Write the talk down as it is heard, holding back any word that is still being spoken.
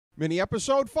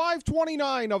Mini-episode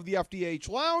 529 of the FDH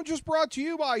Lounge is brought to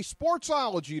you by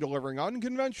Sportsology, delivering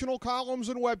unconventional columns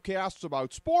and webcasts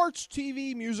about sports,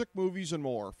 TV, music, movies, and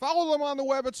more. Follow them on the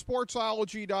web at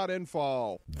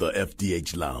sportsology.info. The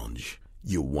FDH Lounge.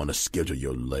 You want to schedule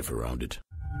your life around it.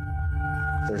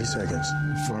 30 seconds.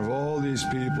 In front of all these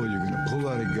people, you're going to pull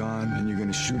out a gun and you're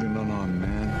going to shoot an unarmed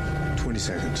man. 20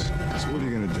 seconds. So what are you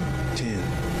going to do? 10.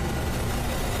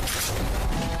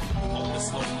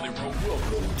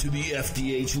 Welcome to the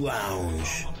FDH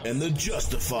Lounge and the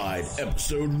Justified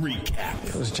episode recap.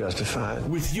 It was justified.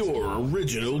 With your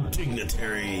original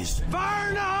dignitaries, Fire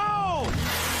in the hole!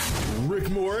 Rick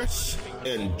Morris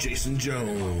and Jason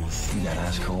Jones. You got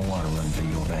ice cold water running through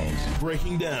your veins.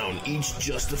 Breaking down each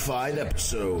Justified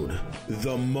episode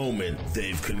the moment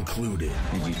they've concluded.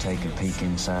 Did you take a peek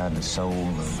inside the soul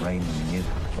of Raymond Newton?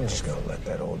 I'm just going to let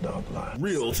that old dog lie.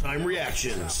 Real-time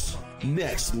reactions.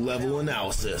 Next level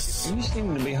analysis. You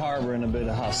seem to be harboring a bit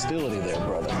of hostility there,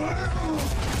 brother.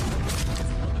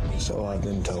 So I've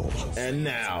been told. And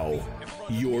now,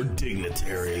 your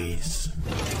dignitaries.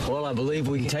 Well, I believe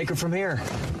we can take her from here.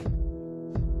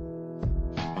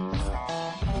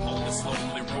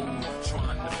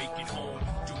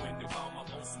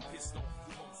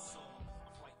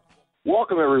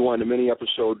 Welcome, everyone, to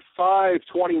mini-episode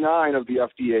 529 of the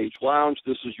FDH Lounge.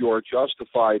 This is your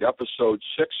Justified episode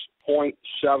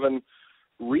 6.7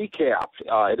 recap.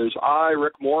 It is I,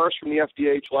 Rick Morris, from the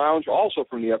FDH Lounge, also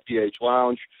from the FDH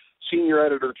Lounge, senior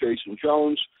editor Jason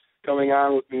Jones, coming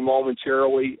on with me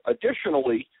momentarily.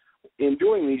 Additionally, in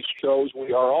doing these shows,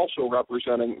 we are also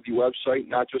representing the website,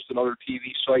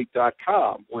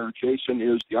 NotJustAnotherTVSite.com, where Jason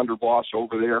is the underboss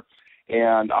over there.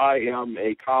 And I am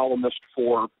a columnist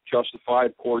for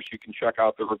Justified. Of course, you can check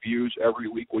out the reviews every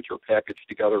week, which are packaged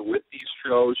together with these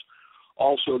shows.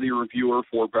 Also, the reviewer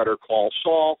for Better Call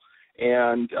Saul.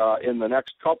 And in the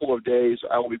next couple of days,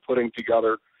 I will be putting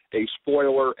together a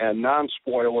spoiler and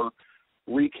non-spoiler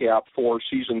recap for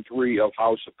Season 3 of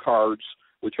House of Cards,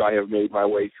 which I have made my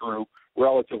way through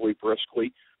relatively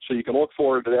briskly. So you can look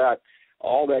forward to that.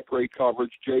 All that great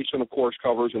coverage. Jason, of course,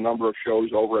 covers a number of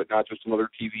shows over at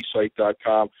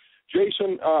NotJustAnotherTVSite.com.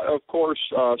 Jason, of course,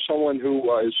 someone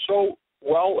who is so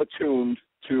well attuned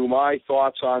to my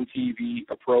thoughts on TV,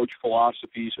 approach,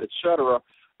 philosophies, etc.,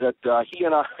 that he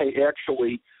and I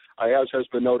actually, as has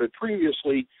been noted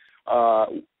previously,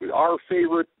 our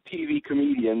favorite TV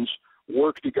comedians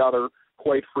work together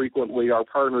quite frequently, our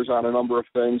partners on a number of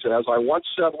things. And as I once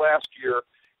said last year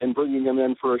in bringing him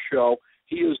in for a show,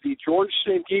 he is the George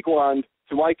St. Geegland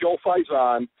to my Gil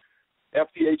Faison,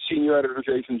 FDH senior editor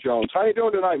Jason Jones. How you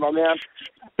doing tonight, my man?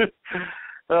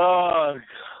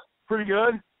 Pretty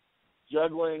good.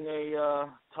 Juggling a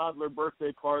toddler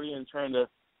birthday party and trying to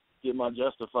get my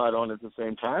Justified on at the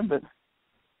same time, but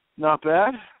not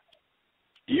bad.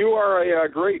 You are a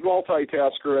great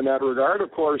multitasker in that regard.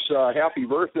 Of course, happy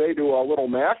birthday to little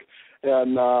Mac.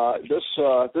 And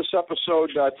this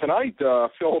episode tonight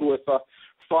filled with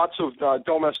thoughts of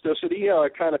domesticity,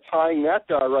 kind of tying that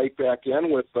right back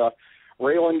in with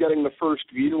Raylan getting the first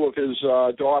view of his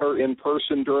daughter in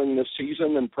person during this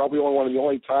season, and probably one of the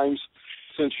only times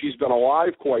since she's been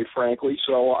alive, quite frankly.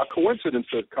 So a coincidence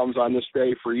that comes on this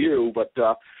day for you, but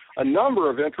a number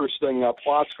of interesting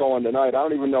plots going tonight. I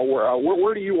don't even know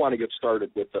where do you want to get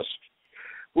started with this?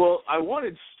 Well, I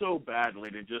wanted so badly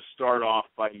to just start off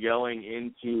by yelling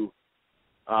into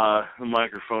the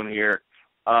microphone here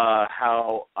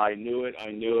how I knew it.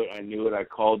 I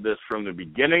called this from the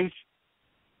beginning.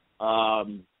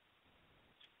 And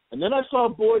then I saw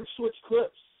Boyd switch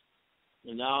clips.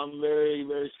 And now I'm very,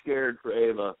 very scared for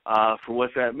Ava for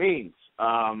what that means.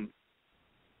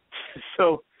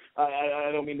 So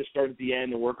I don't mean to start at the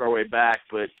end and work our way back,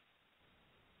 but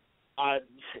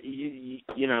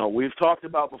you know, we've talked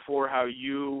about before how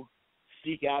you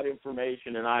seek out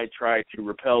information and I try to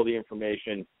repel the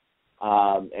information.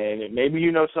 And maybe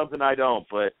you know something I don't,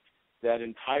 but that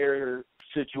entire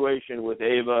situation with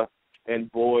Ava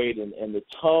and Boyd and the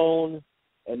tone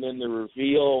and then the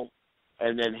reveal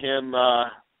and then him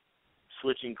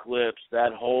switching clips,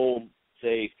 that whole,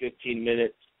 say, 15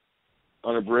 minutes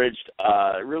unabridged,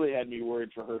 it really had me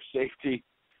worried for her safety.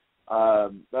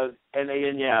 But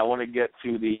I want to get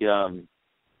to the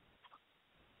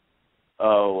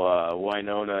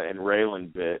Winona and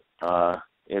Raylan bit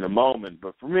in a moment.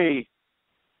 But for me,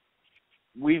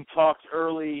 we've talked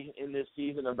early in this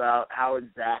season about how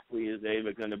exactly is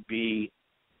Ava going to be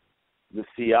the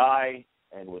CI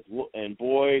and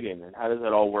Boyd, and how does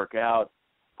that all work out?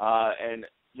 And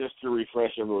just to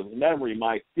refresh everyone's memory,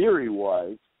 my theory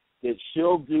was that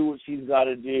she'll do what she's got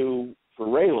to do for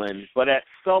Raylan, but at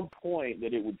some point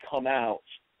that it would come out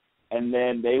and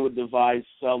then they would devise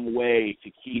some way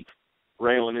to keep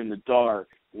Raylan in the dark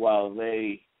while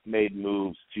they made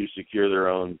moves to secure their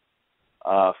own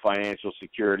financial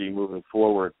security moving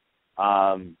forward.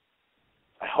 I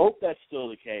hope that's still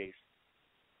the case,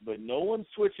 but no one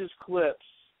switches clips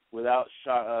without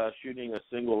shooting a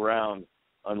single round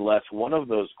unless one of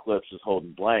those clips is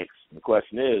holding blanks. The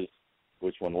question is,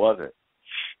 which one was it?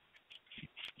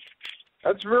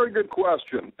 That's a very good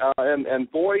question.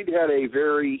 And Boyd had a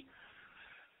very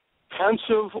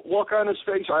pensive look on his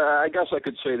face. I guess I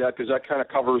could say that because that kind of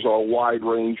covers a wide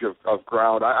range of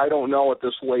ground. I don't know at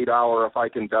this late hour if I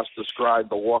can best describe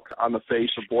the look on the face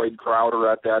of Boyd Crowder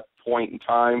at that point in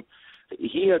time.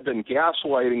 He had been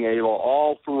gaslighting Ava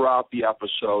all throughout the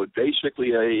episode. Basically,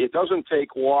 it doesn't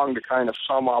take long to kind of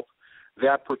sum up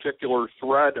that particular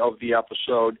thread of the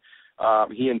episode.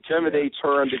 He intimidates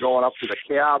her into going up to the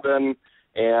cabin,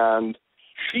 and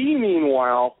she,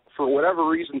 meanwhile, for whatever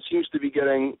reason, seems to be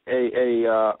getting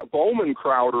a Bowman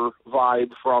Crowder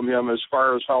vibe from him as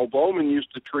far as how Bowman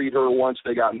used to treat her once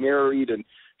they got married, and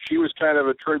she was kind of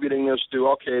attributing this to,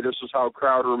 okay, this is how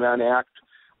Crowder men act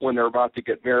when they're about to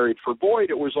get married. For Boyd,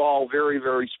 it was all very,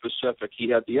 very specific. He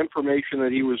had the information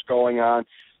that he was going on.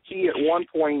 He, at one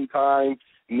point in time,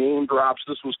 name drops,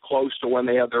 this was close to when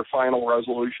they had their final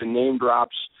resolution, name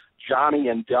drops Johnny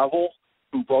and Devil,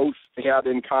 who both had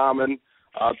in common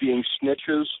being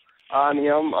snitches on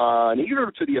him,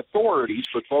 neither to the authorities,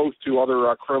 but both to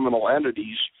other criminal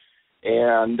entities.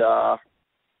 And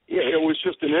it was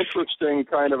just an interesting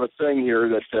kind of a thing here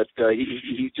that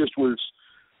he just was,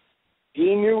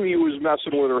 he knew he was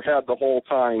messing with her head the whole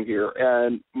time here.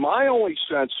 And my only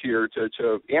sense here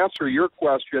to answer your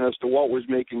question as to what was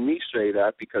making me say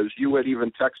that, because you had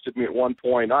even texted me at one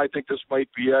point, I think this might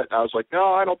be it. And I was like,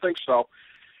 no, I don't think so.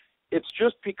 It's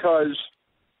just because,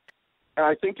 and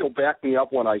I think you'll back me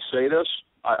up when I say this,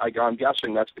 I'm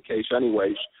guessing that's the case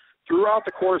anyways, throughout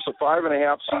the course of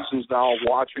 5.5 seasons now of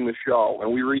watching the show,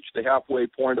 and we reached the halfway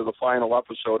point of the final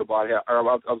episode of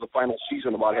the final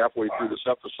season about halfway through this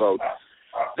episode,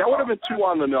 that would have been too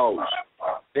on the nose.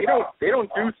 They don't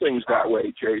do things that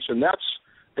way, Jason.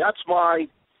 That's my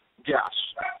guess.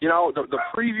 You know, the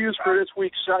previews for this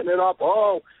week setting it up.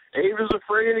 Oh, Ava's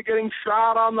afraid of getting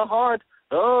shot on the hunt.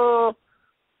 Oh,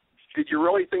 did you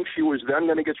really think she was then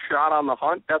going to get shot on the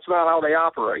hunt? That's not how they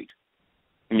operate.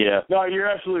 Yeah. No, you're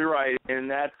absolutely right,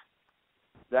 and that's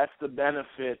the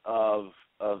benefit of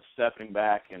stepping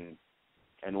back and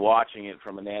watching it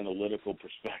from an analytical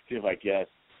perspective, I guess.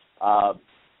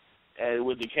 And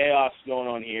with the chaos going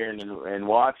on here and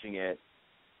watching it,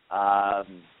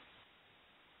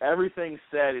 everything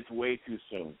said it's way too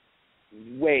soon.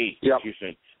 Way too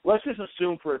soon. Let's just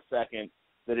assume for a second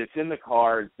that it's in the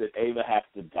cards that Ava has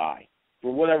to die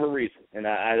for whatever reason. And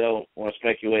I don't want to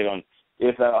speculate on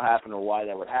if that will happen or why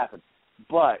that would happen.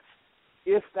 But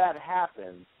if that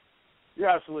happens, you're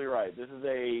absolutely right. This is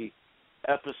a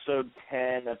episode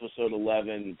 10, episode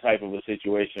 11 type of a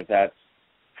situation, if that's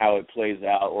how it plays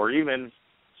out, or even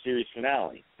series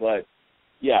finale. But,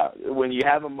 yeah, when you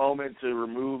have a moment to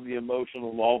remove the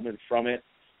emotional involvement from it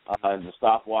and to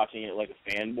stop watching it like a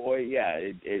fanboy, yeah,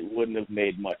 it wouldn't have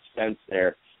made much sense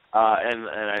there. And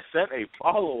I sent a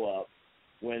follow-up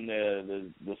when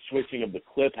the switching of the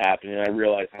clip happened, and I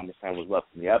realized how much time was left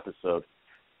in the episode.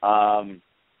 I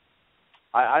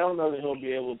don't know that he'll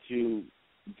be able to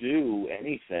do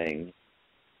anything,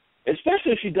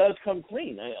 especially if she does come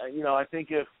clean. I think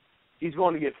if he's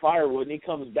going to get firewood and he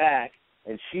comes back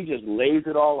and she just lays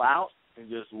it all out and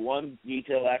just one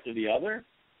detail after the other,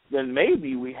 then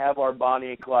maybe we have our Bonnie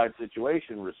and Clyde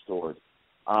situation restored.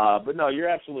 But no, you're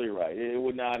absolutely right. It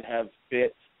would not have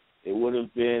fit. It would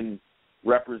have been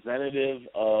representative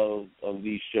of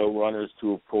these showrunners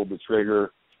to have pulled the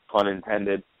trigger, pun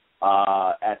intended,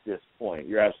 at this point.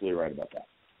 You're absolutely right about that.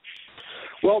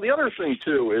 Well, the other thing,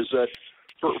 too, is that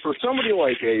for somebody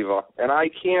like Ava, and I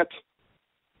can't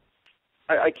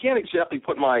exactly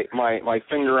put my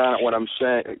finger on it when I'm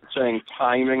saying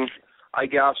timing, I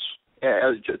guess,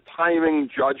 timing,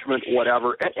 judgment,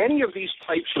 whatever. Any of these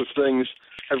types of things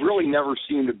have really never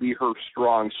seemed to be her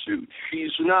strong suit. She's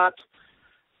not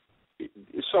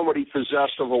somebody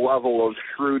possessed of a level of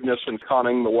shrewdness and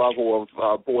cunning, the level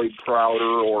of Boyd Crowder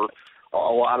or a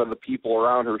lot of the people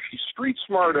around her. She's street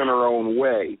smart in her own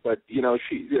way, but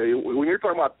when you're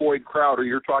talking about Boyd Crowder,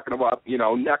 you're talking about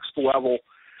next level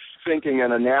thinking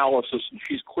and analysis, and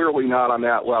she's clearly not on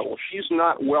that level. She's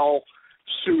not well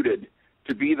suited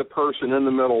to be the person in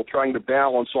the middle trying to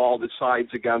balance all the sides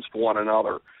against one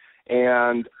another.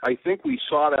 And I think we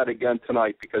saw that again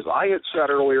tonight, because I had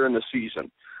said earlier in the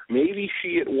season, maybe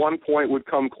she at one point would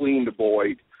come clean to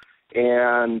Boyd,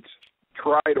 and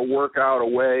try to work out a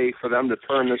way for them to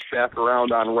turn this back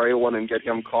around on Raylan and get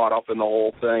him caught up in the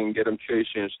whole thing, get him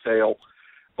chasing his tail.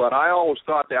 But I always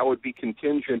thought that would be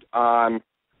contingent on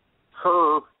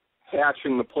her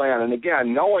hatching the plan. And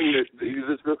again, knowing that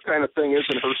this kind of thing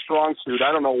isn't her strong suit,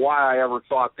 I don't know why I ever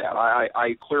thought that.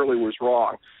 I clearly was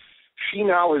wrong. She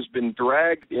now has been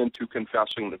dragged into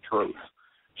confessing the truth.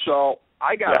 So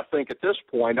I got to think at this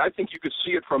point, I think you could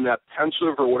see it from that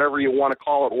pensive or whatever you want to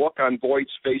call it look on Boyd's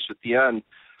face at the end.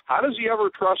 How does he ever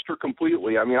trust her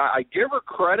completely? I mean, I give her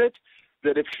credit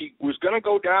that if she was going to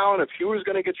go down, if she was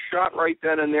going to get shot right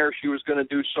then and there, she was going to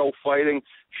do so fighting.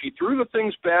 She threw the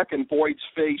things back in Boyd's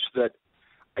face that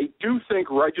I do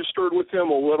think registered with him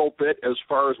a little bit as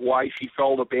far as why she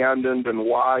felt abandoned and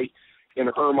why, in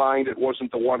her mind, it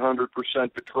wasn't the 100%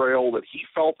 betrayal that he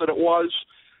felt that it was.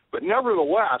 But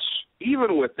nevertheless,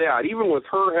 even with that, even with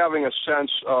her having a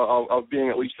sense of being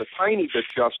at least a tiny bit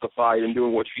justified in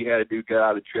doing what she had to do to get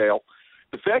out of jail,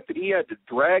 the fact that he had to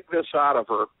drag this out of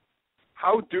her,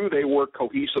 how do they work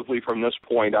cohesively from this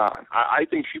point on? I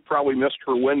think she probably missed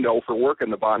her window for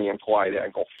working the Bonnie and Clyde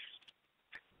angle.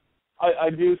 I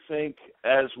do think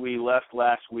as we left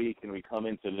last week and we come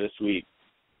into this week,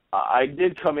 I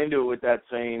did come into it with that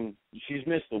saying she's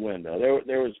missed the window.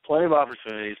 There was plenty of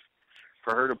opportunities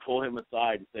for her to pull him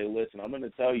aside and say, listen, I'm going to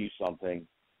tell you something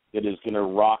that is going to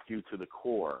rock you to the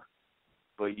core,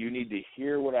 but you need to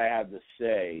hear what I have to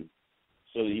say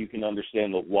so that you can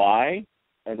understand the why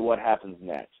and what happens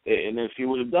next. And if he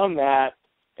would have done that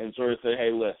and sort of said,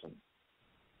 hey, listen,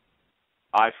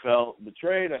 I felt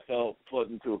betrayed, I felt put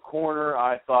into a corner,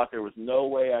 I thought there was no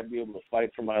way I'd be able to fight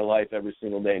for my life every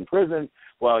single day in prison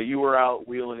while you were out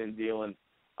wheeling and dealing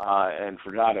and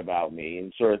forgot about me.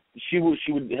 And sort of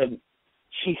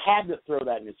she had to throw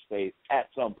that in his face at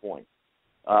some point.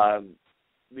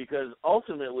 Because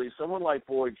ultimately someone like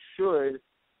Boyd should,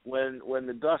 when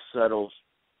the dust settles,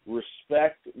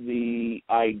 respect the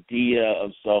idea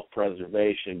of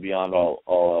self-preservation beyond all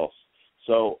else.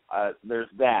 So there's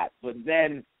that. But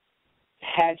then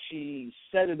had she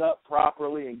set it up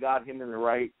properly and got him in the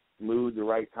right mood, the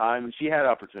right time, and she had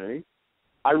opportunity,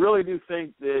 I really do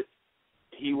think that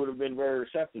he would have been very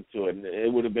receptive to it. And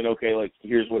it would have been, okay, like,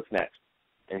 here's what's next.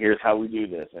 And here's how we do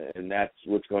this. And that's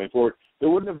what's going forward. There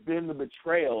wouldn't have been the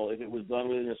betrayal if it was done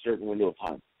within a certain window of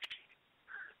time.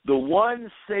 The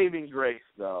one saving grace,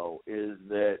 though, is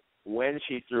that when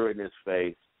she threw it in his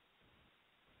face,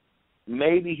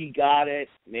 maybe he got it,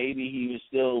 maybe he was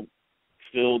still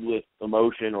filled with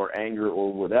emotion or anger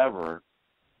or whatever.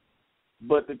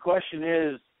 But the question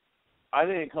is, I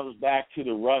think it comes back to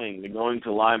the running, the going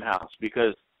to Limehouse,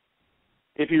 because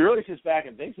if he really sits back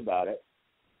and thinks about it,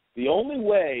 the only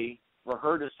way for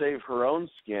her to save her own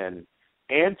skin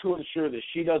and to ensure that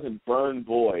she doesn't burn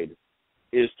Boyd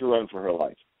is to run for her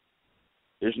life.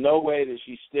 There's no way that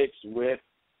she sticks with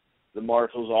the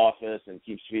marshal's office and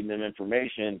keeps feeding them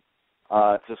information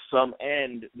to some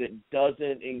end that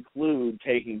doesn't include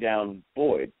taking down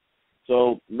Boyd.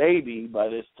 So maybe by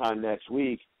this time next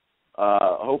week,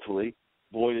 hopefully,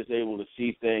 Boyd is able to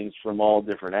see things from all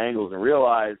different angles and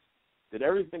realize that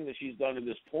everything that she's done to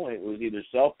this point was either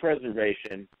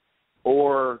self-preservation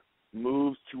or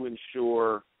moves to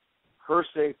ensure her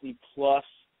safety plus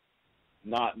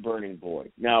not burning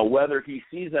Boyd. Now, whether he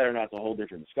sees that or not is a whole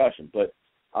different discussion. But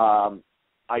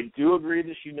I do agree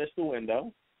that she missed the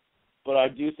window, but I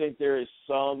do think there is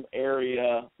some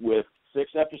area with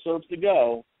 6 episodes to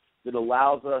go that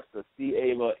allows us to see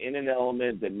Ava in an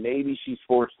element that maybe she's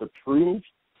forced to prove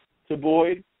to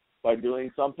Boyd by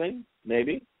doing something,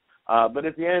 maybe. But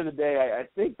at the end of the day, I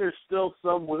think there's still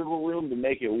some wiggle room to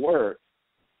make it work.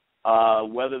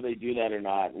 Whether they do that or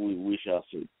not, we shall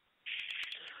see.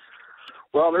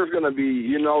 Well, there's going to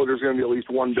be at least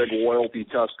one big loyalty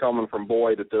test coming from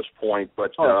Boyd at this point.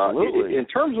 But in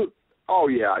terms of,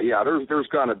 there's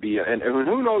going to be, and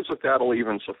who knows if that'll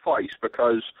even suffice,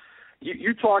 because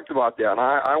you talked about that, and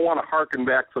I want to harken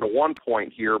back to the one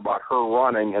point here about her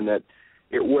running, and that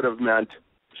it would have meant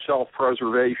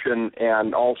self-preservation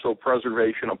and also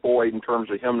preservation of Boyd in terms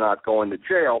of him not going to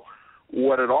jail.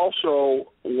 What it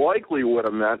also likely would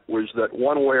have meant was that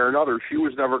one way or another, she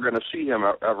was never going to see him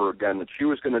ever again, that she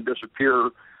was going to disappear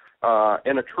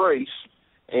in a trace,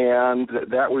 and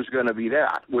that was going to be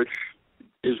that, which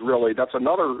is really, that's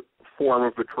another form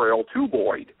of betrayal to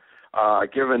Boyd,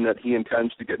 given that he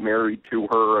intends to get married to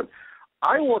her. And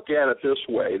I look at it this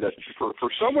way, that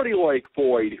for somebody like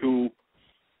Boyd, who,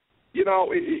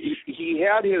 he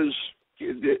had his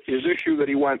issue that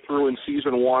he went through in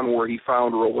season 1 where he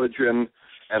found religion,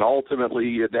 and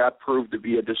ultimately that proved to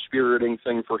be a dispiriting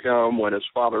thing for him when his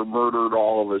father murdered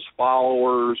all of his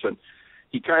followers. And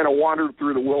he kind of wandered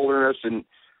through the wilderness, and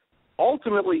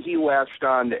ultimately he latched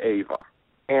on to Ava.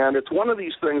 And it's one of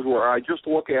these things where I just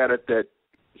look at it that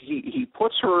he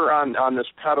puts her on this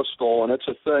pedestal, and it's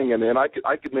a thing. And I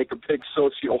could make a big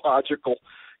sociological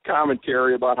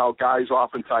commentary about how guys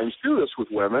oftentimes do this with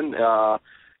women. I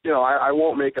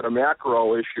won't make it a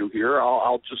macro issue here.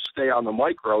 I'll just stay on the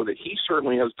micro, that he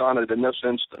certainly has done it in this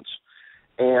instance.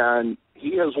 And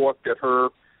he has looked at her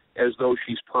as though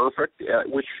she's perfect,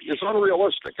 which is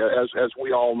unrealistic, as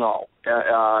we all know.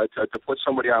 To put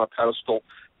somebody on a pedestal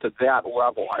to that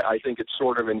level, I think it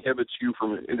sort of inhibits you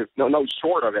from,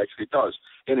 actually it does.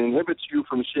 It inhibits you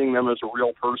from seeing them as a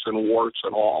real person, warts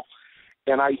and all.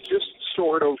 And I just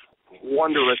sort of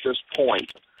wonder at this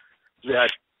point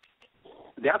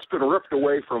that's been ripped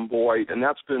away from Boyd, and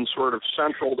that's been sort of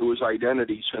central to his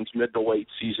identity since mid to late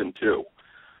season 2.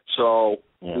 So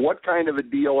what kind of a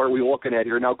deal are we looking at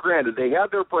here? Now, granted, they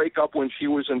had their breakup when she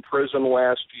was in prison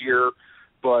last year,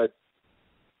 but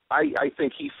I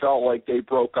think he felt like they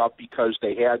broke up because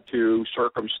they had to,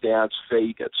 circumstance,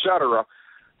 fate, etc.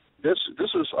 This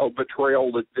is a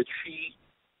betrayal that she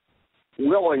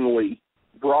willingly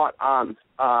brought on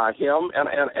him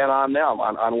and on them,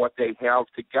 on what they have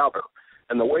together.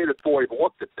 And the way that Boyd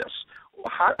looked at this,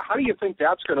 how do you think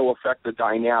that's going to affect the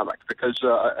dynamic? Because,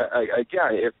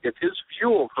 again, if his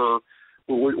view of her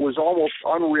was almost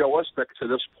unrealistic to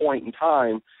this point in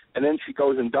time, and then she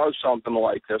goes and does something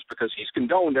like this, because he's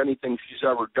condoned anything she's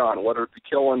ever done, whether it be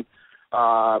killing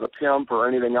the pimp or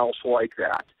anything else like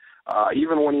that.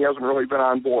 Even when he hasn't really been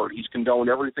on board, he's condoned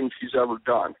everything she's ever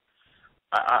done.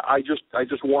 I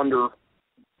just wonder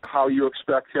how you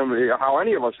expect him, how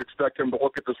any of us expect him to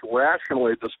look at this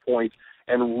rationally at this point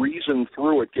and reason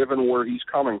through it, given where he's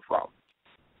coming from.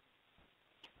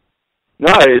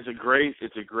 No, it's a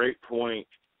great point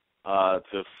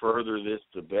to further this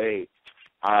debate.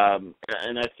 And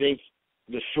I think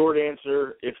the short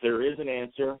answer, if there is an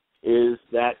answer, is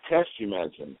that test you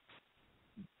mentioned.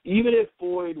 Even if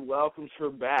Boyd welcomes her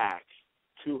back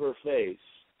to her face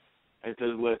and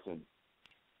says, listen,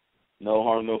 no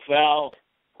harm, no foul,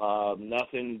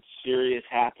 nothing serious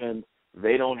happened,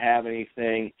 they don't have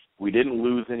anything, we didn't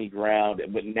lose any ground,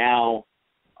 but now,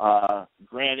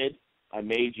 granted, I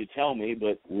made you tell me,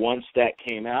 but once that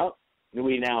came out,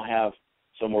 we now have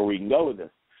somewhere we can go with this.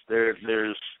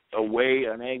 There's a way,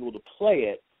 an angle to play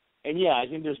it, and yeah, I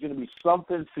think there's going to be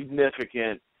something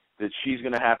significant that she's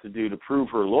going to have to do to prove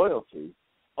her loyalty,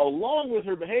 along with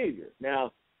her behavior.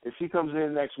 Now, if she comes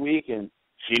in next week and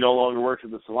she no longer works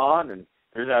at the salon and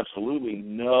there's absolutely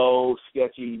no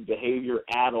sketchy behavior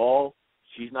at all,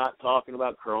 she's not talking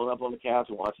about curling up on the couch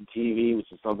and watching TV,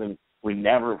 which is something we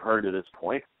never have heard to this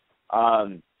point.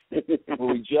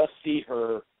 We just see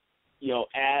her,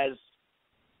 as,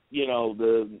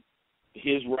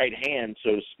 his right hand,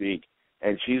 so to speak,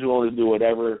 and she's willing to do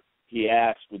whatever he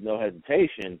asks with no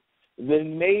hesitation,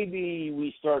 then maybe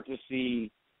we start to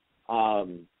see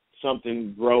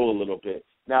something grow a little bit.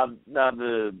 Now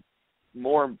the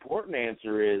more important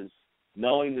answer is,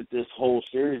 knowing that this whole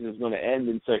series is going to end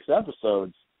in 6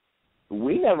 episodes,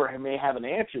 we never may have an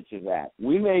answer to that.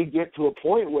 We may get to a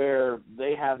point where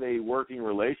they have a working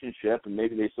relationship and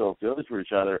maybe they still have feelings for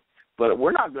each other, but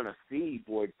we're not going to see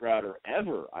Boyd Crowder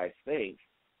ever, I think,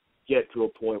 get to a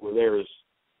point where there is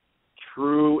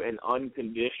true and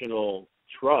unconditional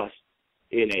trust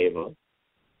in Ava.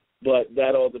 But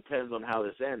that all depends on how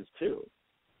this ends, too.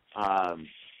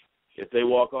 If they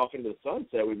walk off into the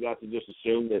sunset, we've got to just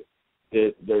assume that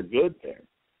they're good there.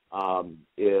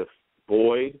 If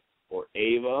Boyd or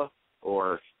Ava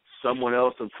or someone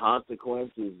else of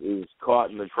consequence is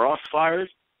caught in the crossfires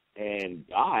and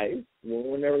dies, well,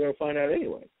 we're never going to find out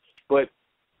anyway. But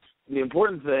the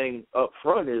important thing up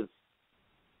front is,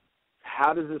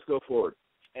 how does this go forward?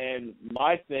 And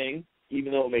my thing,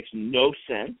 even though it makes no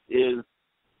sense, is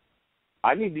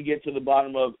I need to get to the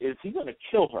bottom of, is he going to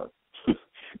kill her?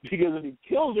 Because if he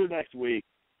kills her next week,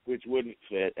 which wouldn't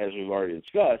fit, as we've already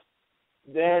discussed,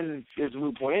 then it's a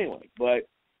moot point anyway. But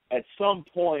at some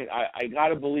point, I got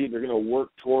to believe they're going to work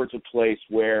towards a place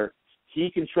where he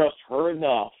can trust her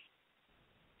enough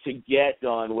to get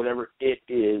done whatever it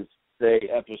is, say,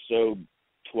 episode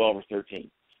 12 or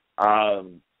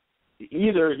 13.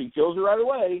 Either he kills her right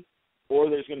away, or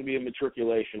there's going to be a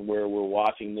matriculation where we're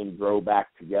watching them grow back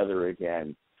together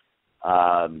again.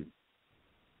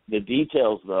 The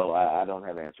details, though, I don't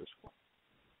have answers for.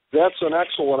 That's an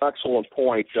excellent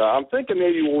point. I'm thinking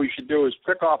maybe what we should do is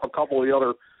pick off a couple of the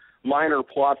other minor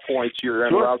plot points here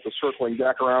and route the circling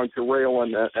back around to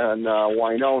Raylan and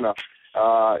Winona.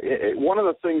 One of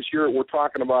the things here we're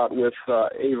talking about with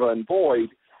Ava and Boyd,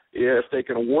 if they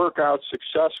can work out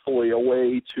successfully a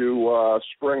way to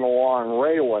spring along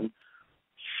Raylan.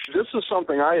 This is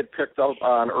something I had picked up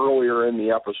on earlier in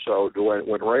the episode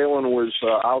when Raylan was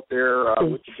out there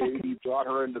with the baby, brought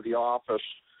her into the office.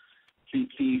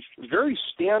 The very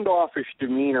standoffish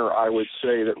demeanor, I would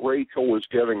say, that Rachel was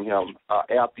giving him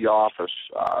at the office,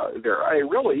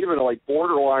 really even like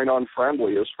borderline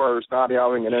unfriendly as far as not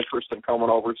having an interest in coming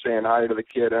over, saying hi to the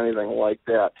kid, anything like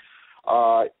that.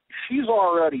 She's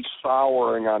already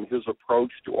souring on his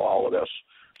approach to all of this.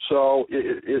 So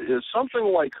is something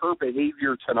like her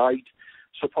behavior tonight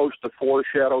supposed to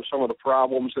foreshadow some of the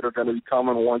problems that are going to be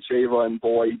coming once Ava and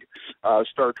Boyd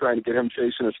start trying to get him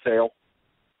chasing his tail?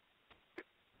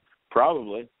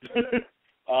 Probably. Okay.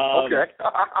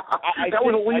 That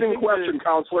was a leading question,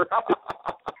 Counselor.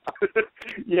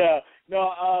 Yeah.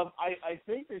 No, I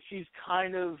think that she's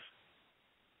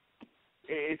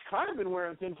it's kind of been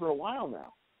wearing thin for a while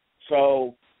now.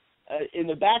 So in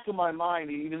the back of my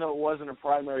mind, even though it wasn't a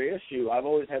primary issue, I've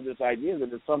always had this idea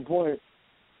that at some point,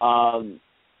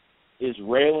 is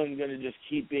Raylan going to just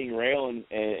keep being Raylan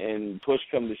and push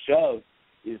come to shove?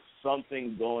 Is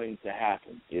something going to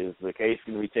happen? Is the case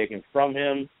going to be taken from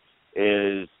him?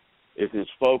 Is his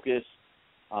focus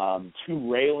too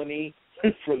Raylan-y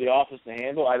for the office to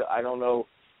handle? I don't know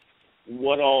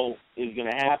what all is going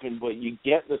to happen, but you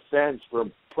get the sense for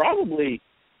probably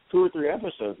 2 or 3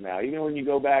 episodes now, even when you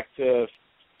go back to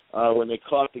when they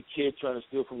caught the kid trying to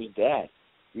steal from his dad,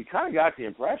 you kind of got the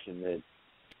impression that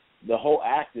the whole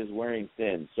act is wearing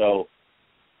thin. So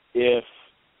if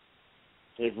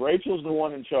Rachel's the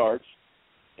one in charge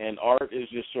and Art is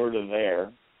just sort of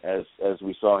there, as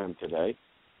we saw him today,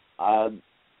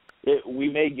 we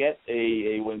may get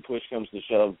a when push comes to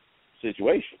shove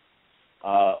situation.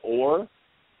 Or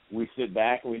we sit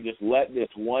back and we just let this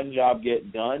one job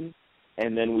get done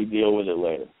and then we deal with it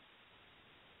later.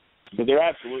 But there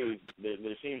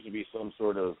seems to be some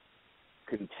sort of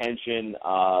contention,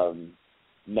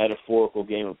 metaphorical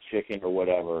game of chicken or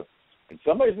whatever, and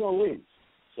somebody's going to lose.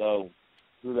 So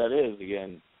who that is,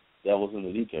 again, devil's in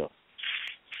the detail.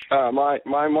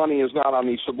 My money is not on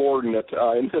the subordinate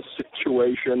in this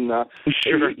situation.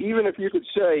 Sure. Even if you could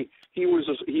say he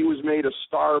was made a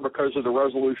star because of the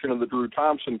resolution of the Drew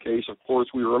Thompson case, of course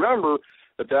we remember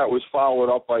that was followed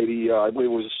up by the I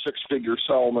believe it was a 6-figure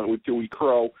settlement with Dewey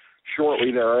Crow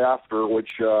shortly thereafter,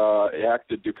 which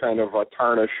acted to kind of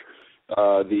tarnish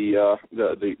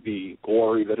the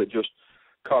glory that had just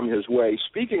come his way.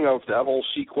 Speaking of that whole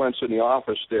sequence in the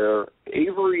office there,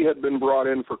 Avery had been brought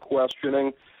in for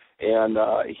questioning, and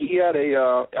he had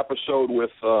a episode with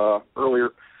earlier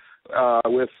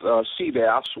with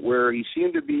Seabass, where he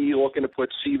seemed to be looking to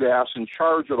put Seabass in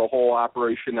charge of the whole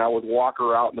operation now with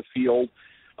Walker out in the field.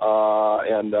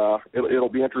 And it'll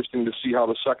be interesting to see how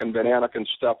the second banana can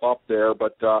step up there.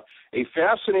 But a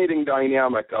fascinating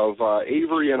dynamic of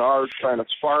Avery and Art kind of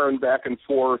sparring back and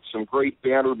forth, some great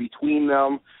banter between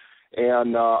them.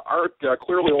 And Art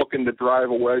clearly looking to drive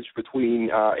a wedge between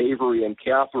Avery and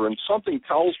Catherine. Something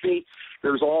tells me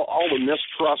there's all the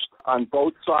mistrust on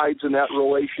both sides in that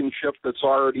relationship that's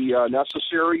already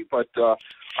necessary, but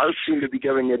Art seemed to be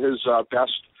giving it his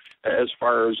best as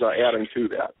far as adding to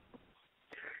that.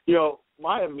 You know,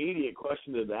 my immediate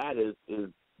question to that is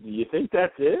do you think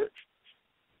that's it?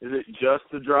 Is it just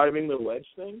the driving the wedge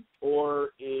thing? Or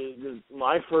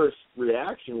my first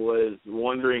reaction was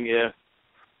wondering if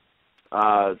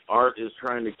Art is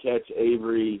trying to catch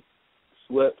Avery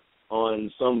slip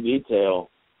on some detail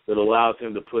that allows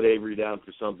him to put Avery down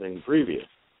for something previous.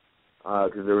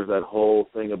 Because there was that whole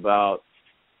thing about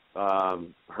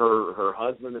her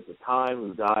husband at the time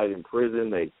who died in prison,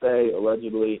 they say,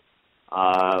 allegedly.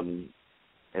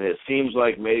 And it seems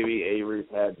like maybe Avery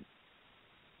had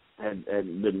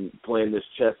been playing this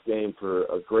chess game for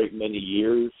a great many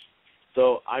years.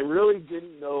 So I really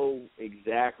didn't know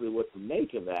exactly what to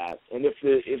make of that. And if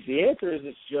the answer is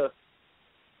it's just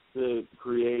to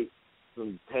create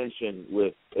some tension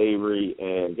with Avery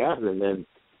and Catherine,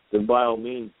 then by all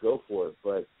means go for it.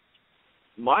 But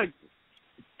my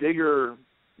bigger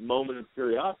moment of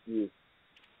curiosity is,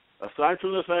 aside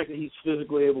from the fact that he's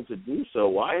physically able to do so,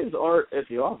 why is Art at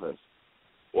the office?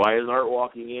 Why is Art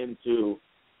walking in to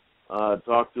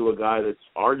talk to a guy that's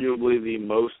arguably the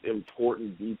most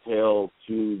important detail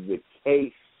to the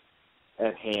case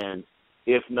at hand,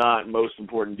 if not most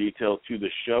important detail to the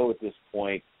show at this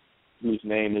point, whose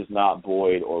name is not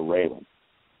Boyd or Raylan?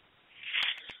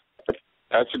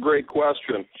 That's a great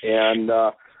question, and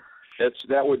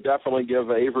that would definitely give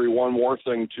Avery one more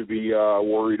thing to be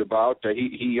worried about.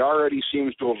 He already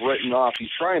seems to have written off. He's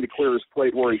trying to clear his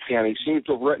plate where he can. He seems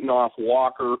to have written off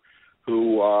Walker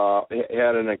who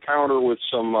had an encounter with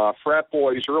some frat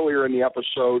boys earlier in the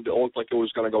episode that looked like it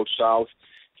was going to go south.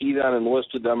 He then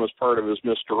enlisted them as part of his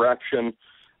misdirection,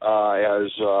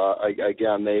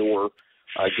 again, they were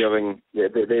giving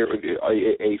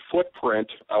a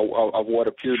footprint of what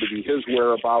appeared to be his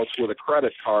whereabouts with a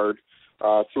credit card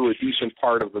through a decent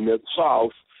part of the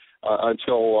Mid-South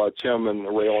until Tim and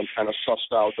Raylan kind of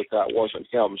sussed out that wasn't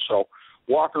him. So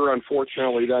Walker,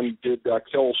 unfortunately, then did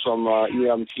kill some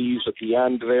EMTs at the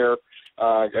end there.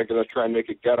 They're going to try and make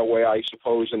a getaway, I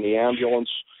suppose, in the ambulance.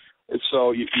 And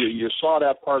so you saw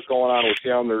that part going on with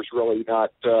him. There's really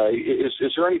not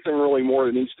is there anything really more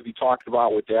that needs to be talked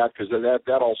about with that? Because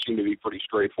that all seemed to be pretty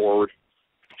straightforward.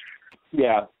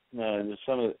 Yeah, no,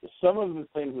 some of the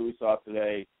things that we saw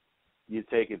today, you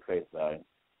take at face value.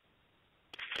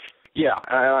 Yeah,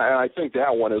 and I think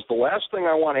that one is the last thing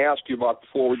I want to ask you about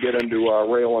before we get into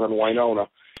Raylan and Winona.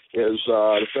 Is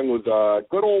the thing with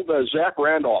good old Zach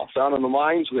Randolph down in the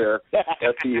mines there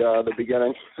at the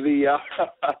beginning,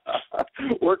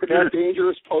 working that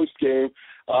dangerous post game.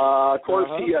 Of course,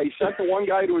 he sent the one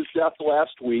guy to his death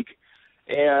last week,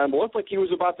 and looked like he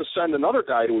was about to send another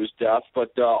guy to his death.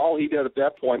 But all he did at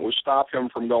that point was stop him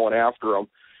from going after him.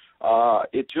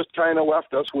 It just kind of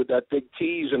left us with that big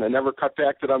tease, and it never cut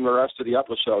back to them the rest of the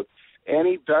episode.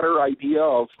 Any better idea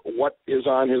of what is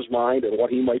on his mind and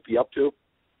what he might be up to?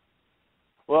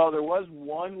 Well, there was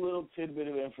one little tidbit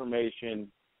of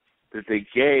information that they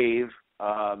gave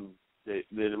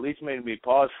that at least made me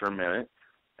pause for a minute,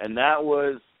 and that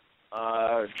was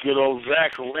good old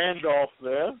Zach Randolph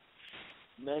there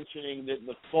mentioning that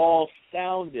the fall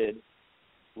sounded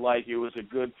like it was a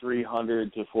good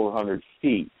 300 to 400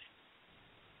 feet,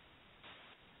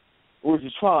 which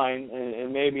is fine,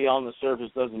 and maybe on the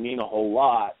surface doesn't mean a whole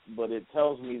lot, but it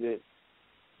tells me that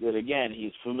again,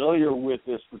 he's familiar with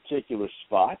this particular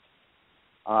spot.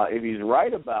 If he's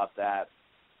right about that,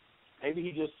 maybe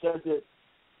he just says it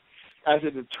as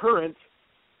a deterrent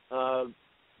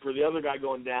for the other guy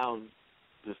going down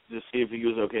to see if he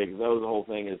was okay, because that was the whole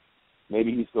thing, is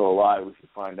maybe he's still alive. We should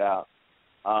find out.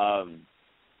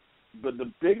 But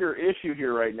the bigger issue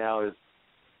here right now is,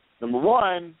 number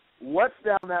one, what's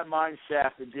down that mine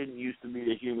shaft that didn't used to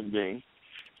be a human being,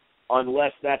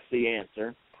 unless that's the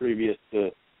answer previous to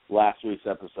last week's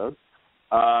episode.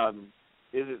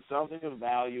 Is it something of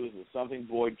value? Is it something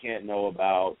Boyd can't know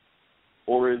about?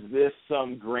 Or is this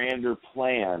some grander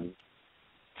plan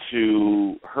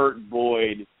to hurt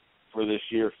Boyd for the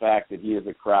sheer fact that he is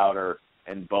a Crowder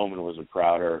and Bowman was a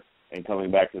Crowder, and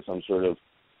coming back to some sort of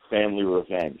family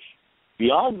revenge?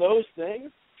 Beyond those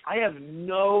things, I have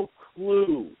no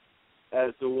clue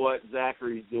as to what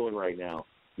Zachary's doing right now,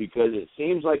 because it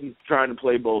seems like he's trying to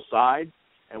play both sides,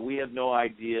 and we have no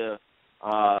idea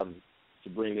to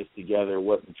bring this together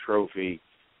what the trophy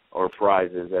or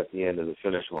prize is at the end of the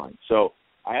finish line. So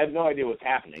I have no idea what's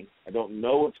happening. I don't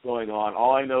know what's going on.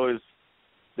 All I know is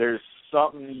there's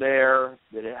something there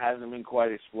that it hasn't been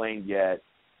quite explained yet,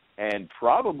 and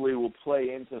probably will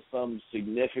play into some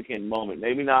significant moment.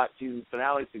 Maybe not season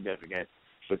finale significant,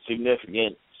 but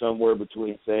significant somewhere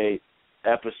between, say,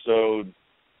 episode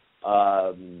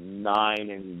 9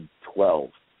 and 12.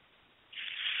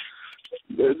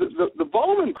 The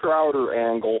Bowman Crowder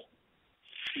angle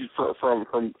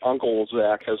from Uncle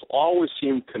Zach has always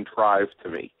seemed contrived to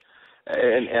me,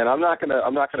 and I'm not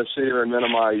gonna sit here and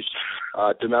minimize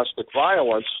domestic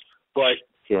violence, but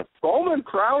sure. Bowman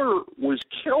Crowder was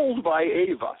killed by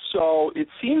Ava, so it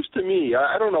seems to me,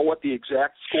 I don't know what the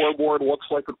exact scoreboard looks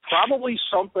like, but probably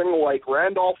something like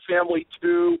Randolph family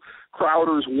 2,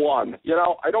 Crowder's 1. You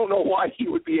know, I don't know why he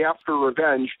would be after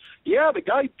revenge. Yeah, the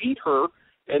guy beat her,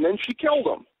 and then she killed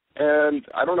him. And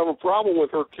I don't have a problem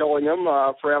with her killing him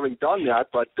for having done that,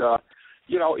 but,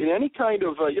 you know, in any kind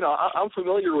of, you know, I'm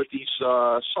familiar with these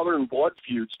Southern blood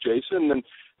feuds, Jason, and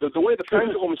the way the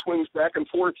pendulum swings back and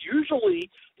forth, usually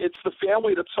it's the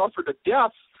family that suffered a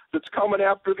death that's coming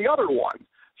after the other one.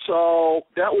 So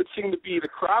that would seem to be the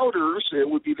Crowders. It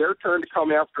would be their turn to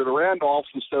come after the Randolphs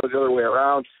instead of the other way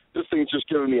around. This thing's just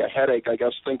giving me a headache, I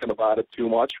guess, thinking about it too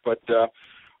much, but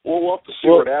we'll have to see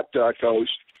where that goes.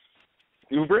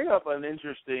 You bring up an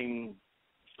interesting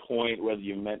point, whether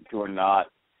you meant to or not,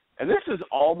 and this is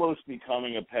almost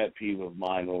becoming a pet peeve of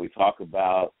mine when we talk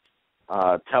about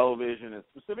television, and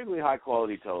specifically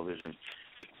high-quality television.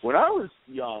 When I was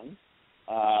young,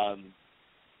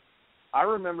 I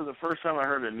remember the first time I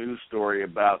heard a news story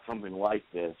about something like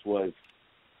this was,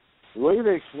 the way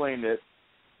they explained it,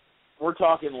 we're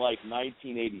talking like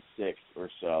 1986 or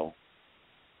so,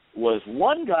 was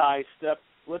one guy stepped,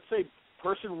 let's say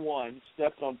person 1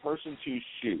 stepped on person 2's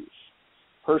shoes.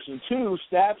 Person 2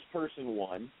 stabs person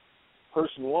 1,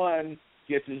 person 1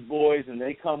 gets his boys and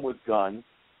they come with guns.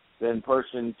 Then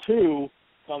person 2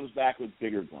 comes back with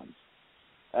bigger guns.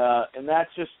 And that's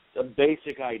just a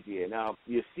basic idea. Now,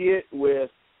 you see it with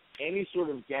any sort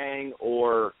of gang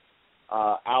or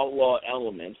outlaw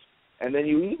element, and then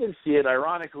you even see it,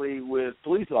 ironically, with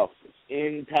police officers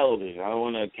in television. I don't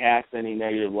want to cast any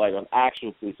negative light on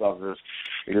actual police officers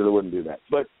because I wouldn't do that.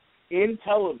 But in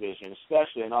television,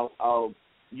 especially, and I'll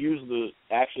use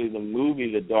the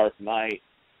movie The Dark Knight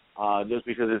just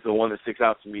because it's the one that sticks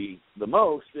out to me the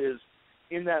most, is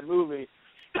in that movie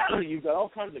you've got all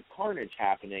kinds of carnage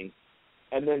happening,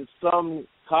 and then some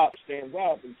cop stands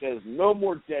up and says, "No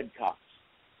more dead cops."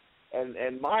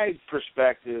 And my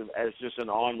perspective as just an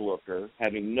onlooker,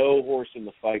 having no horse in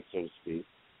the fight, so to speak,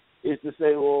 is to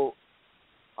say, well,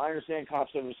 I understand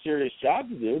cops have a serious job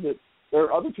to do, but there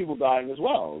are other people dying as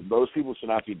well. Those people should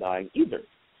not be dying either.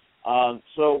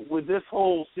 So with this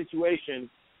whole situation,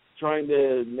 trying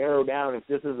to narrow down if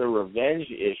this is a revenge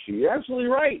issue, you're absolutely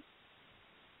right.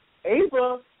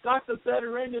 Ava got the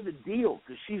better end of the deal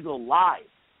because she's alive.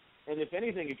 And if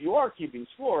anything, if you are keeping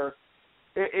score,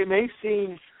 it may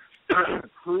seem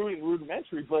crude and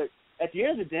rudimentary, but at the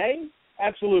end of the day,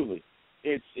 absolutely.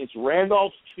 It's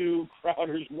Randolph's 2,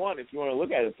 Crowder's 1, if you want to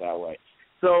look at it that way.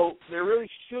 So there really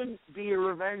shouldn't be a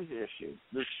revenge issue.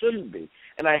 There shouldn't be.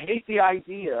 And I hate the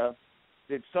idea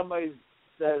that somebody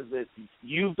says that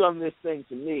you've done this thing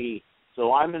to me,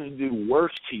 so I'm going to do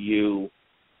worse to you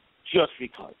just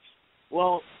because.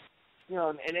 Well, you know,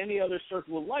 in any other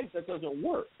circle of life, that doesn't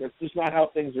work. That's just not how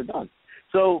things are done.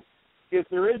 So if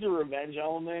there is a revenge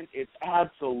element, it's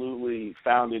absolutely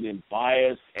founded in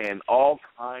bias and all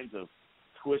kinds of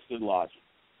twisted logic.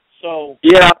 So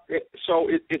yeah,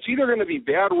 it's either going to be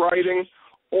bad writing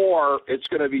or it's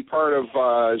going to be part of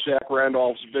Zach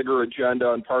Randolph's bigger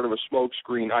agenda and part of a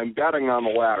smokescreen. I'm betting on the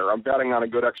latter. I'm betting on a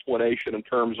good explanation in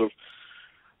terms of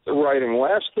the writing.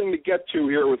 Last thing to get to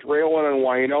here with Raylan and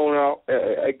Winona,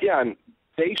 again,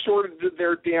 they sort of did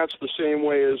their dance the same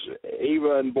way as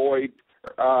Ava and Boyd,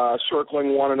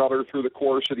 circling one another through the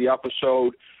course of the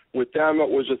episode. With them, it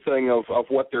was a thing of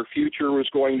what their future was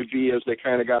going to be as they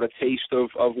kind of got a taste of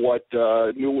what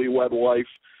newlywed life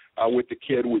with the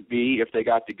kid would be if they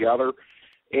got together.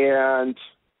 And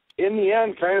in the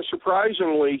end, kind of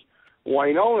surprisingly,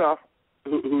 Winona,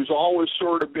 who's always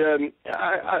sort of been,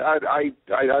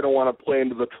 I don't want to play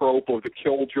into the trope of the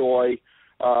killjoy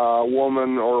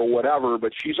woman or whatever,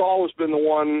 but she's always been the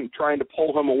one trying to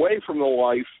pull him away from the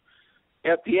life.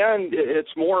 At the end,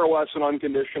 it's more or less an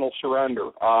unconditional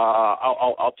surrender.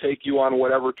 I'll take you on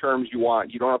whatever terms you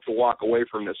want. You don't have to walk away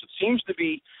from this. It seems to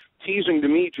be teasing to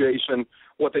me, Jason,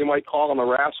 what they might call in the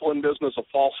wrestling business a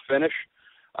false finish,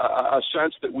 a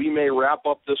sense that we may wrap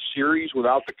up this series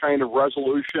without the kind of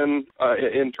resolution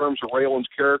in terms of Raylan's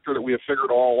character that we have figured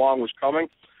all along was coming.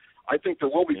 I think there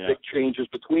will be big changes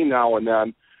between now and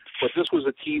then, but this was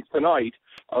a tease tonight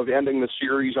of ending the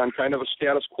series on kind of a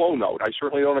status quo note. I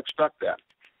certainly don't expect that.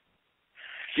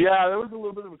 Yeah, there was a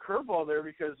little bit of a curveball there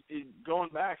because going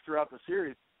back throughout the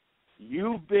series,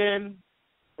 you've been,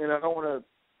 and I don't want to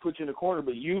put you in a corner,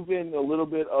 but you've been a little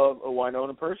bit of a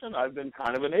Winona person. I've been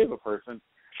kind of an Ava person.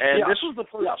 And this was the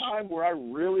first time where I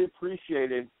really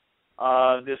appreciated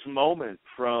this moment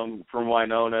from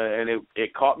Winona, and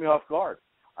it caught me off guard.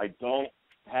 I don't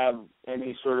have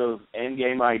any sort of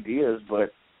endgame ideas,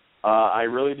 but I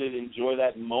really did enjoy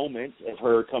that moment of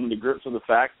her coming to grips with the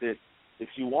fact that if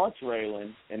she wants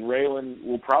Raylan, and Raylan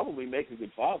will probably make a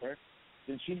good father,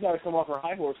 then she's got to come off her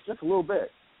high horse just a little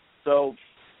bit. So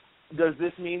does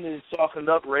this mean that it's softened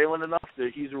up Raylan enough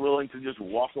that he's willing to just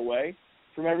walk away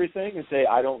from everything and say,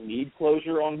 I don't need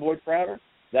closure on Boyd Crowder?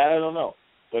 That I don't know.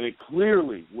 But it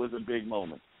clearly was a big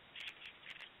moment.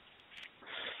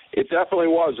 It definitely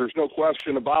was. There's no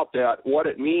question about that. What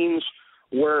it means,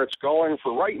 where it's going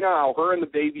for right now, her and the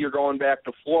baby are going back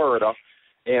to Florida.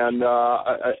 And,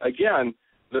 again,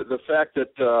 the fact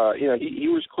that, he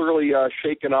was clearly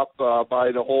shaken up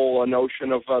by the whole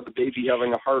notion of the baby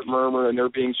having a heart murmur and there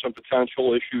being some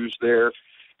potential issues there.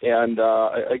 And,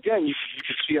 again, you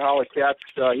could see how attached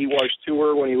he was to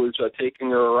her when he was taking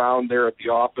her around there at the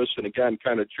office. And, again,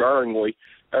 kind of jarringly,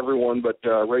 everyone but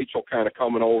Rachel kind of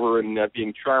coming over and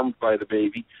being charmed by the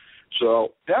baby.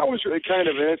 So that was really kind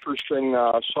of an interesting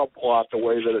subplot, the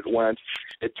way that it went.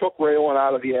 It took Raylan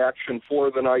out of the action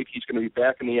for the night. He's going to be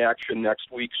back in the action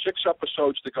next week. 6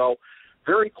 episodes to go.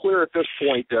 Very clear at this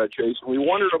point, Jason. We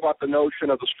wondered about the notion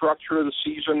of the structure of the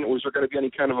season. Was there going to be any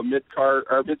kind of a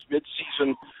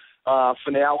mid-season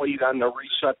finale, then the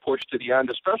reset push to the end,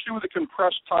 especially with a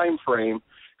compressed time frame,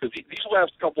 because these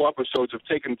last couple episodes have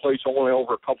taken place only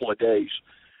over a couple of days.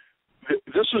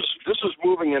 this is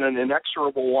moving in an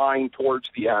inexorable line towards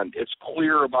the end. It's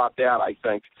clear about that, I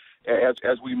think,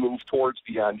 as we move towards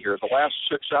the end here. The last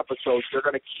 6 episodes, they're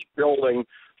going to keep building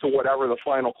to whatever the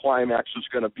final climax is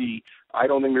going to be. I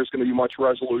don't think there's going to be much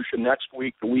resolution next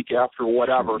week, the week after,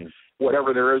 whatever. Mm-hmm.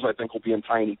 Whatever there is, I think, will be in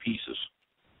tiny pieces.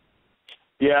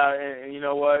 Yeah, and you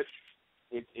know what?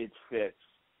 It fits.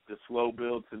 The slow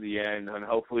build to the end, and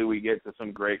hopefully we get to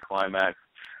some great climax.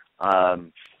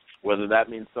 Whether that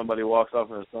means somebody walks off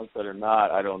in the sunset or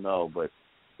not, I don't know. But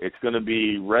it's going to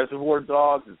be Reservoir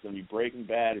Dogs. It's going to be Breaking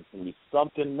Bad. It's going to be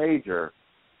something major,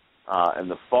 and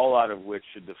the fallout of which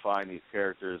should define these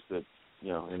characters that,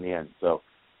 in the end. So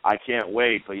I can't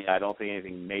wait, but I don't think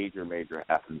anything major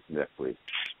happens next week.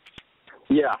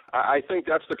 Yeah, I think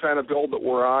that's the kind of build that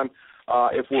we're on.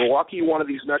 If we're lucky, one of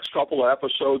these next couple of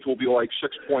episodes will be like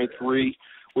 6.3,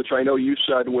 which I know you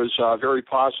said was very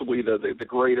possibly the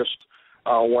greatest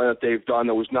one that they've done.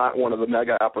 That was not one of the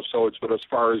mega episodes, but as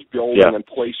far as building and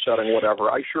place setting, whatever,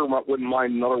 I sure wouldn't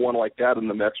mind another one like that in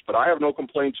the mix. But I have no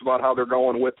complaints about how they're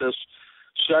going with this,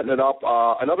 setting it up.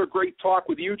 Another great talk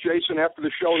with you, Jason, after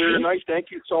the show here tonight. Thank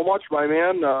you so much, my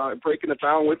man, breaking it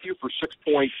down with you for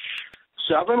 6.7.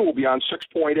 We'll be on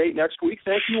 6.8 next week.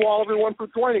 Thank you all, everyone, for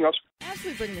joining us. As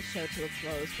we bring the show to a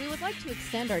close, we would like to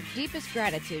extend our deepest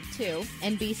gratitude to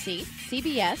NBC,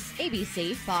 CBS,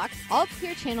 ABC, Fox, all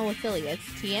Clear Channel affiliates,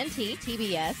 TNT,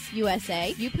 TBS,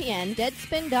 USA, UPN,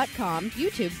 Deadspin.com,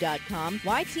 YouTube.com,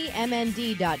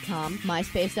 YTMND.com,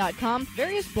 MySpace.com,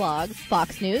 various blogs,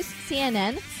 Fox News,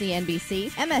 CNN, CNBC,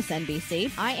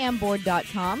 MSNBC,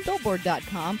 IamBoard.com,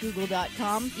 Billboard.com,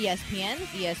 Google.com, ESPN,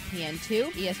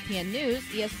 ESPN2, ESPN News,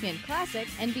 ESPN Classic,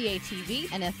 NBA TV,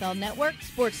 NFL Network,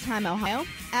 Sports Time Ohio,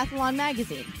 Athlon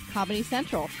Magazine, Comedy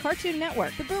Central, Cartoon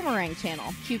Network, The Boomerang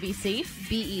Channel, QVC,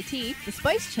 BET, The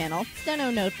Spice Channel, Steno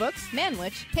Notebooks,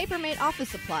 Manwich, Papermate Office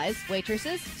Supplies,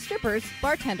 Waitresses, Strippers,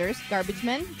 Bartenders, Garbage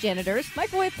Men, Janitors,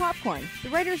 Microwave Popcorn, the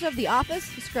writers of The Office,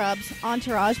 Scrubs,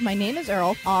 Entourage, My Name is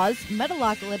Earl, Oz,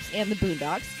 Metalocalypse and the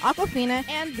Boondocks, Aquafina,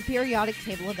 and The Periodic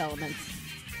Table of Elements.